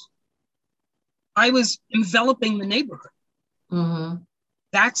clouds. I was enveloping the neighborhood. Mm-hmm.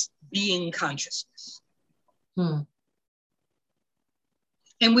 That's being consciousness. Hmm.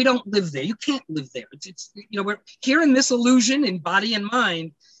 And we don't live there. You can't live there. It's we're here in this illusion in body and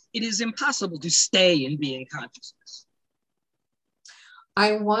mind. It is impossible to stay in being consciousness.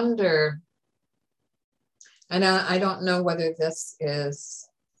 I wonder, and I don't know whether this is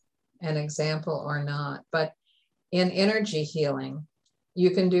an example or not, but in energy healing,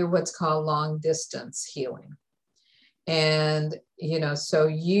 you can do what's called long distance healing. And, so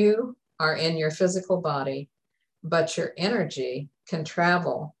you are in your physical body, but your energy can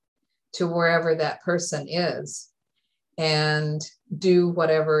travel to wherever that person is and do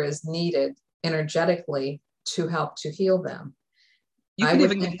whatever is needed energetically to help to heal them. You can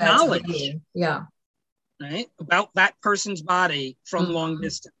even get knowledge, yeah, right, about that person's body from mm-hmm. long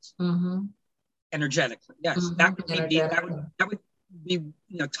distance, mm-hmm. energetically. Yes, mm-hmm. that would be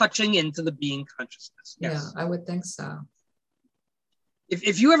touching into the being consciousness. Yes. Yeah, I would think so.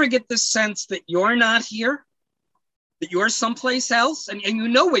 If you ever get this sense that you're not here, that you're someplace else, and you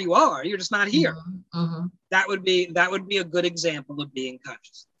know where you are, you're just not here. Mm-hmm. Mm-hmm. That would be a good example of being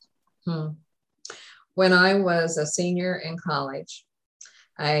conscious. When I was a senior in college,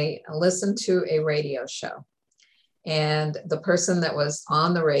 I listened to a radio show, and the person that was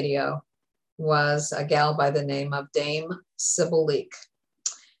on the radio was a gal by the name of Dame Sybil Leek.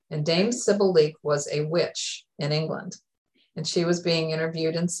 And Dame Sybil Leek was a witch in England, and she was being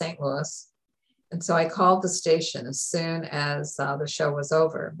interviewed in St. Louis. And so I called the station as soon as the show was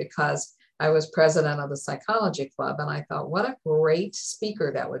over, because I was president of the psychology club. And I thought, what a great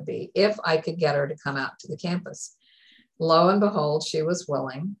speaker that would be if I could get her to come out to the campus. Lo and behold, she was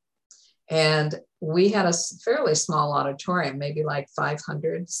willing. And we had a fairly small auditorium, maybe like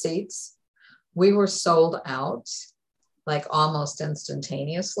 500 seats. We were sold out like almost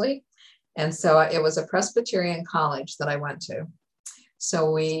instantaneously. And so it was a Presbyterian college that I went to.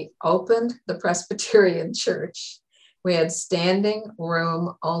 So we opened the Presbyterian church. We had standing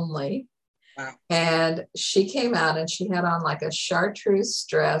room only. Wow. And she came out and she had on like a chartreuse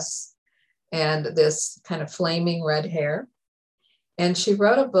dress and this kind of flaming red hair. And she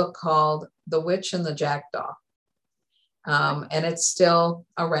wrote a book called The Witch and the Jackdaw. And it's still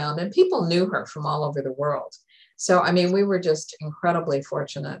around, and people knew her from all over the world. So, I mean, we were just incredibly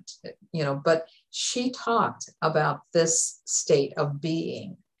fortunate, but she talked about this state of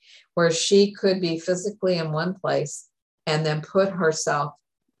being where she could be physically in one place and then put herself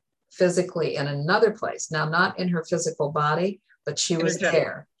physically in another place. Now, not in her physical body, but she was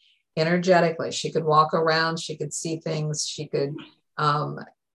there energetically. She could walk around, she could see things, she could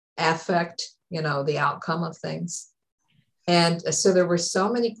affect, the outcome of things. And so there were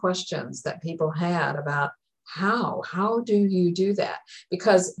so many questions that people had about how do you do that?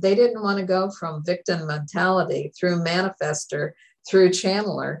 Because they didn't want to go from victim mentality through manifester, through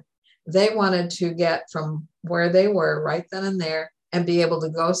channeler. They wanted to get from where they were right then and there and be able to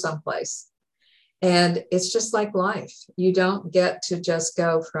go someplace. And it's just like life. You don't get to just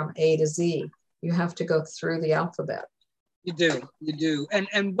go from A to Z. You have to go through the alphabet. You do.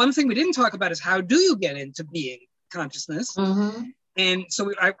 And one thing we didn't talk about is how do you get into being consciousness? Mm-hmm. And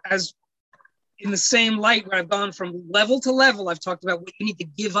so as in the same light where I've gone from level to level, I've talked about what you need to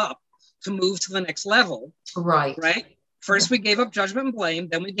give up to move to the next level. Right. First, we gave up judgment and blame.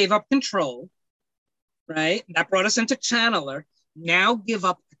 Then we gave up control. Right. That brought us into channeler. Now give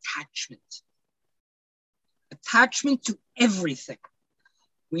up attachment. Attachment to everything.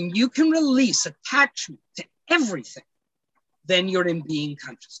 When you can release attachment to everything, then you're in being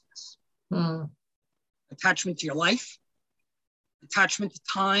consciousness. Attachment to your life, attachment to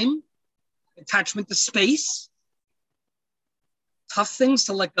time, attachment to space. Tough things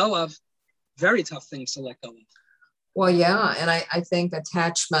to let go of. Very tough things to let go of. Well, yeah. And I think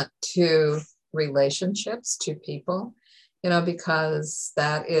attachment to relationships, to people, because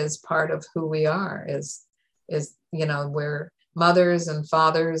that is part of who we are we're mothers and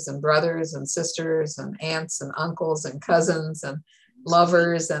fathers and brothers and sisters and aunts and uncles and cousins and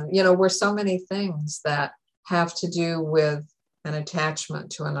lovers. And, we're so many things that have to do with an attachment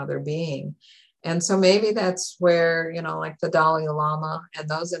to another being. And so maybe that's where, like the Dalai Lama and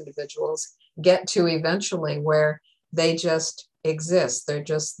those individuals get to eventually, where they just exist. They're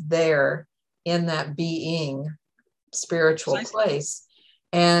just there in that being spiritual place,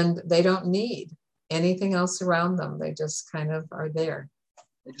 and they don't need anything else around them. They just kind of are there.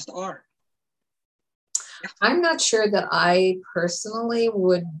 They just are. I'm not sure that I personally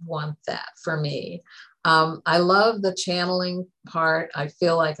would want that for me. I love the channeling part. I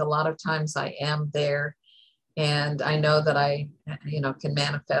feel like a lot of times I am there, and I know that I, can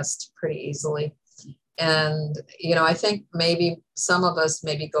manifest pretty easily. And, I think maybe some of us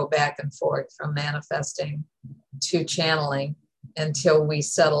maybe go back and forth from manifesting to channeling until we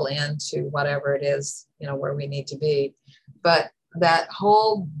settle into whatever it is, where we need to be. But that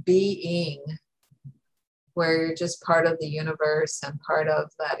whole being, where you're just part of the universe and part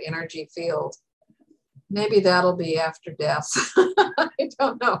of that energy field, maybe that'll be after death. I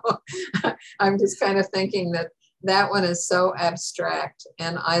don't know. I'm just kind of thinking that one is so abstract,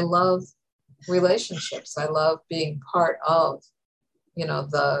 and I love relationships. I love being part of,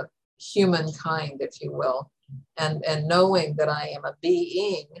 the humankind, if you will, and knowing that I am a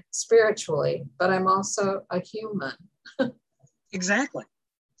being spiritually, but I'm also a human. Exactly.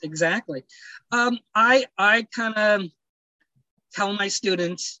 I kind of tell my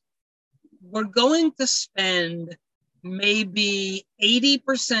students, we're going to spend maybe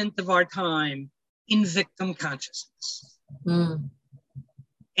 80% of our time in victim consciousness.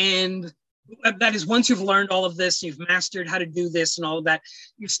 And that is, once you've learned all of this, you've mastered how to do this and all of that,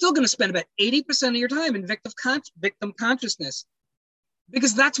 you're still going to spend about 80% of your time in victim consciousness,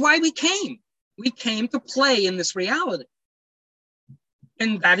 because that's why we came. We came to play in this reality.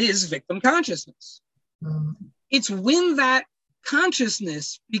 And that is victim consciousness. It's when that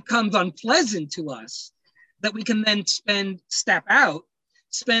consciousness becomes unpleasant to us that we can then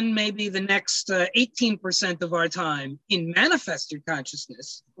spend maybe the next 18% of our time in manifested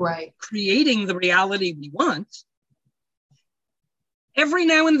consciousness, right, creating the reality we want. Every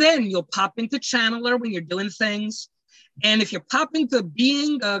now and then you'll pop into channeler when you're doing things. And if you pop into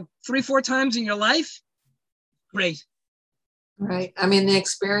being 3-4 times in your life, great. Right. I mean, the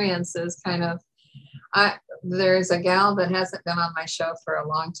experience is kind of, there's a gal that hasn't been on my show for a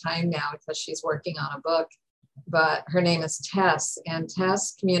long time now because she's working on a book, but her name is Tess, and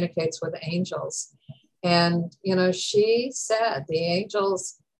Tess communicates with angels. And, she said the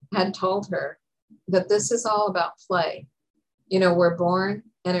angels had told her that this is all about play. We're born,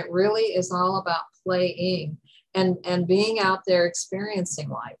 and it really is all about playing and being out there experiencing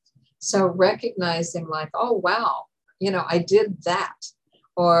life. So recognizing like, oh, wow, I did that.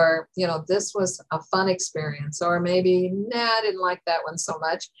 Or, this was a fun experience. Or maybe, I didn't like that one so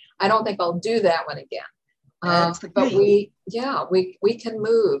much. I don't think I'll do that one again. But we can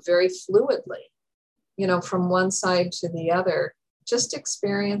move very fluidly, from one side to the other, just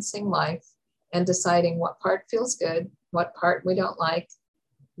experiencing life and deciding what part feels good, what part we don't like,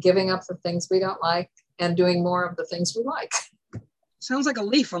 giving up the things we don't like, and doing more of the things we like. Sounds like a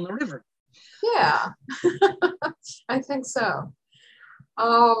leaf on the river. Yeah, I think so.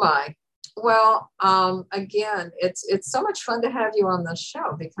 Oh my. Well, again, it's so much fun to have you on the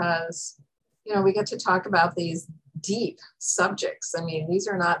show because, we get to talk about these deep subjects. I mean, these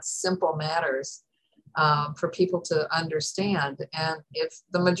are not simple matters for people to understand. And if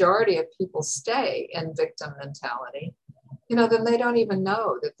the majority of people stay in victim mentality, then they don't even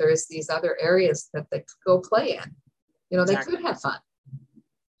know that there's these other areas that they could go play in. Exactly. They could have fun,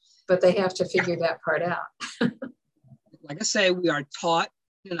 but they have to figure that part out. Like I say, we are taught,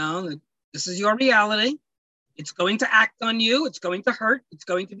 that this is your reality. It's going to act on you. It's going to hurt. It's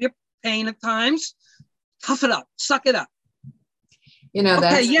going to be a pain at times. Tough it up. Suck it up.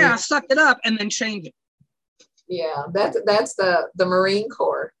 Suck it up and then change it. Yeah, that's the Marine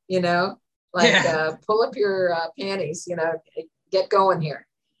Corps, pull up your panties, get going here.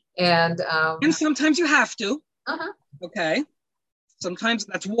 And sometimes you have to. Okay. Sometimes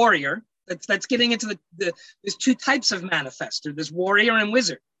that's warrior. That's getting into there's 2 types of manifester. There's warrior and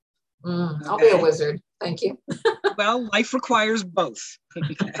wizard. Okay. I'll be a wizard. Thank you. Well, life requires both.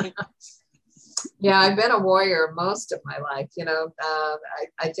 Okay. Yeah, I've been a warrior most of my life.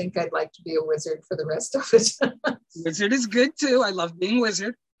 I think I'd like to be a wizard for the rest of it. Wizard is good too. I love being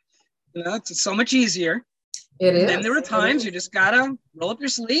wizard. It's so much easier. It And is. then there are times you just gotta roll up your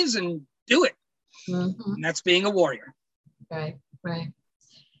sleeves and do it. Mm-hmm. And that's being a warrior. Right, right.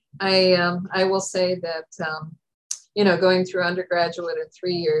 I will say that, going through undergraduate in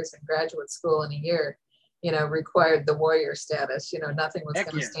 3 years and graduate school in a year, required the warrior status. Nothing was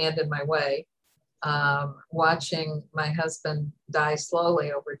going to stand in my way. Watching my husband die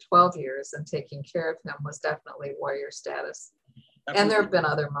slowly over 12 years and taking care of him was definitely warrior status. And there have been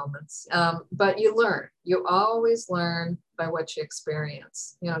other moments, but you learn. You always learn by what you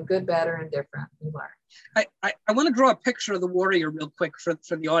experience, good, bad, or indifferent, you learn. I want to draw a picture of the warrior real quick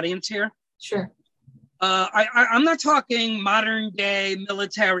for the audience here. Sure. I'm not talking modern day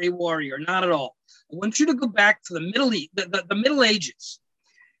military warrior, not at all. I want you to go back to the Middle Ages.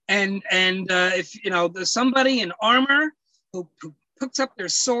 And if, there's somebody in armor who picks up their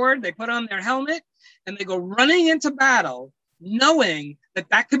sword, they put on their helmet, and they go running into battle, knowing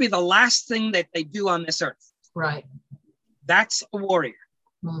that could be the last thing that they do on this earth. Right. That's a warrior.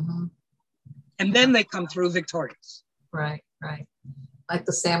 Mm-hmm. And then they come through victorious. Right, right. Like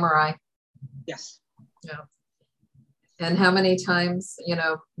the samurai. Yes. Yeah. And how many times,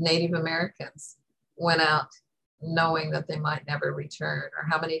 Native Americans went out knowing that they might never return? Or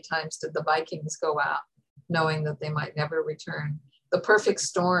how many times did the Vikings go out knowing that they might never return? The Perfect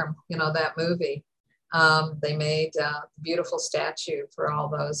Storm, that movie. They made a beautiful statue for all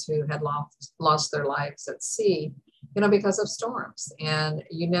those who had lost their lives at sea, because of storms. And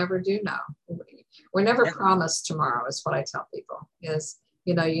you never do know. We're never promised tomorrow, is what I tell people, is,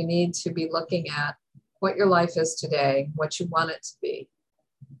 you need to be looking at what your life is today, what you want it to be,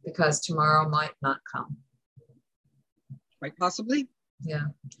 because tomorrow might not come. Quite possibly. Yeah.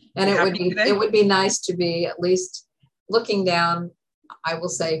 And it would be nice to be at least looking down, I will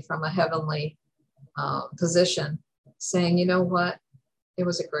say, from a heavenly position, saying, you know what, it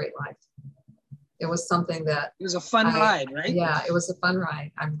was a great life. It was something that it was a fun ride, right? Yeah, it was a fun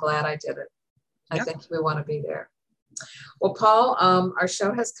ride. I'm glad I did it. I think we want to be there. Well, Paul, our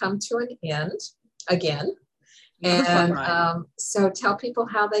show has come to an end again. And so tell people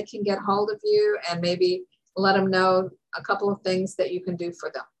how they can get hold of you, and maybe let them know a couple of things that you can do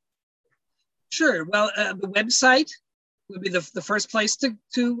for them. Sure. Well, the website would be the first place to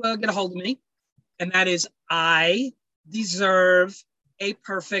get a hold of me. And that is I Deserve a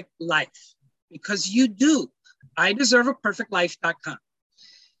Perfect Life. Because you do. I Deserve a Perfect Life.com.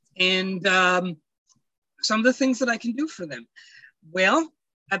 And some of the things that I can do for them. Well,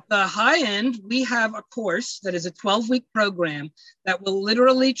 at the high end, we have a course that is a 12-week program that will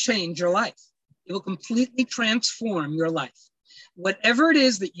literally change your life. It will completely transform your life. Whatever it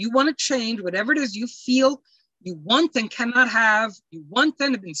is that you want to change, whatever it is you feel you want and cannot have, you want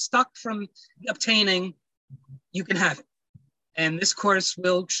and have been stuck from obtaining, you can have it. And this course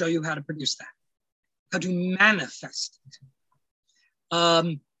will show you how to produce that, how to manifest it.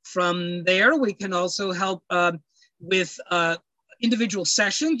 From there, we can also help with individual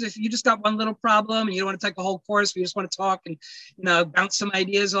sessions. If you just got one little problem and you don't want to take a whole course, but you just want to talk and bounce some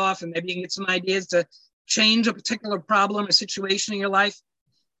ideas off, and maybe you can get some ideas to change a particular problem or situation in your life,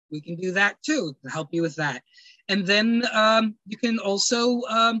 we can do that too, to help you with that. And then you can also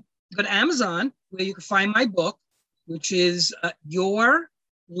go to Amazon, where you can find my book, which is Your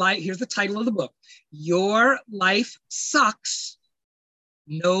Life. Here's the title of the book: Your Life Sucks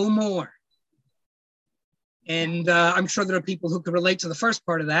No More. And I'm sure there are people who could relate to the first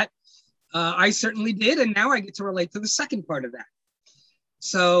part of that. I certainly did, and now I get to relate to the second part of that.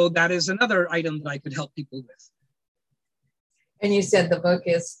 So that is another item that I could help people with. And you said the book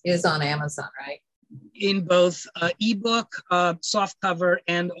is on Amazon, right? In both ebook, softcover,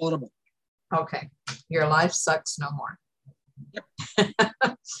 and Audible. Okay. Your Life Sucks No More. Yep.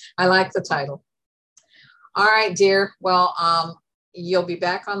 I like the title. All right, dear. Well, you'll be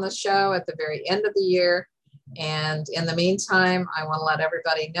back on the show at the very end of the year. And in the meantime, I want to let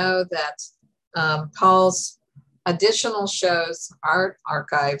everybody know that Paul's additional shows are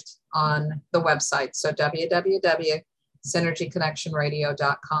archived on the website. So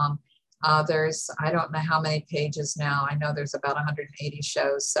www.synergyconnectionradio.com. There's, I don't know how many pages now. I know there's about 180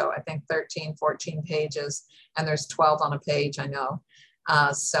 shows. So I think 13, 14 pages, and there's 12 on a page, I know.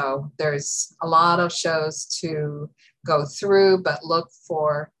 So there's a lot of shows to go through, but look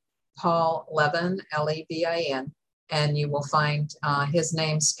for Paul Levin, Levin, and you will find his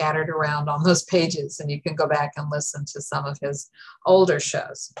name scattered around on those pages, and you can go back and listen to some of his older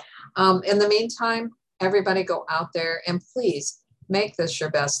shows. In the meantime, everybody go out there and please make this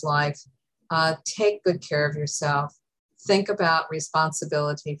your best life. Take good care of yourself. Think about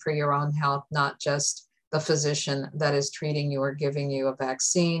responsibility for your own health, not just the physician that is treating you or giving you a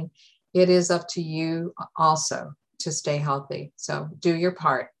vaccine. it is up to you also to stay healthy. So do your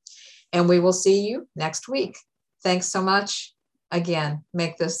part. And we will see you next week. Thanks so much. Again,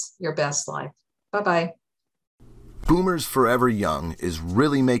 make this your best life. Bye-bye. Boomers Forever Young is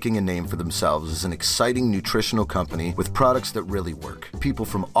really making a name for themselves as an exciting nutritional company with products that really work. People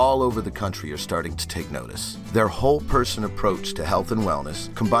from all over the country are starting to take notice. Their whole person approach to health and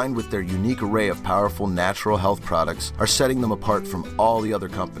wellness, combined with their unique array of powerful natural health products, are setting them apart from all the other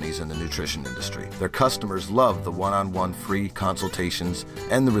companies in the nutrition industry. Their customers love the one-on-one free consultations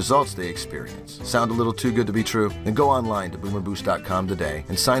and the results they experience. Sound a little too good to be true? Then go online to boomerboost.com today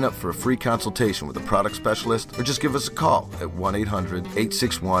and sign up for a free consultation with a product specialist, or just give us a call at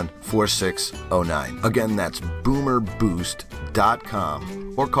 1-800-861-4609. Again, that's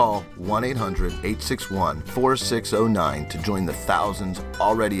boomerboost.com, or call 1-800-861-4609 to join the thousands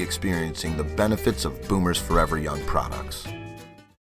already experiencing the benefits of Boomers Forever Young products.